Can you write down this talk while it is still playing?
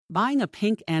Buying a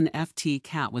pink NFT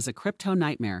cat was a crypto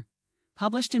nightmare.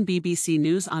 Published in BBC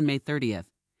News on May 30,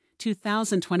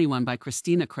 2021 by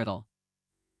Christina Criddle.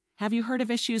 Have you heard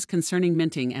of issues concerning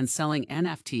minting and selling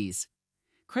NFTs?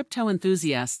 Crypto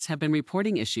enthusiasts have been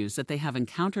reporting issues that they have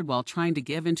encountered while trying to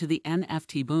give into the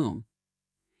NFT boom.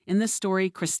 In this story,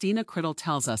 Christina Criddle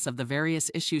tells us of the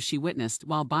various issues she witnessed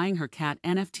while buying her cat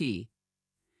NFT.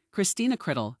 Christina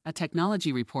Criddle, a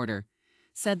technology reporter,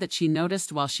 said that she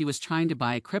noticed while she was trying to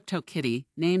buy a crypto kitty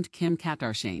named Kim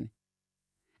Kardashian.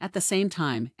 At the same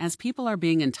time, as people are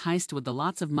being enticed with the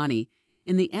lots of money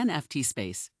in the NFT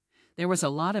space, there was a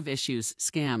lot of issues,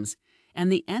 scams, and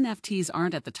the NFTs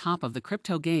aren't at the top of the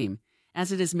crypto game,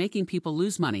 as it is making people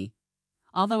lose money,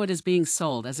 although it is being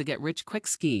sold as a get-rich-quick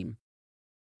scheme.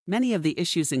 Many of the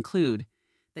issues include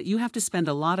that you have to spend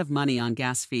a lot of money on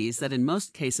gas fees that in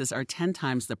most cases are 10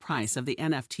 times the price of the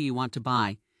NFT you want to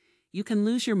buy. You can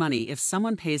lose your money if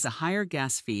someone pays a higher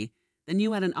gas fee than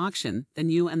you at an auction than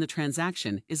you and the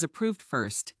transaction is approved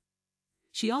first.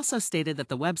 She also stated that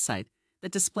the website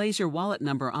that displays your wallet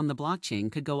number on the blockchain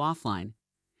could go offline.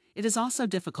 It is also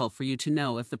difficult for you to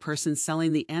know if the person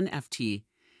selling the NFT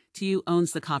to you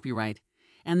owns the copyright,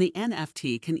 and the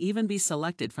NFT can even be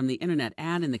selected from the internet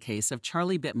ad in the case of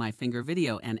Charlie Bit My Finger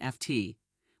video NFT,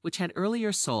 which had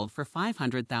earlier sold for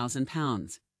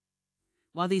 £500,000.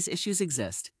 While these issues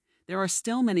exist, there are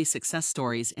still many success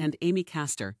stories, and Amy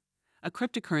Castor, a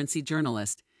cryptocurrency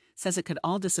journalist, says it could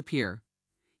all disappear.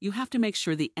 You have to make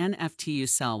sure the NFT you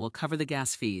sell will cover the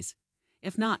gas fees.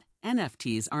 If not,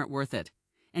 NFTs aren't worth it,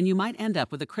 and you might end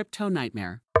up with a crypto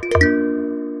nightmare.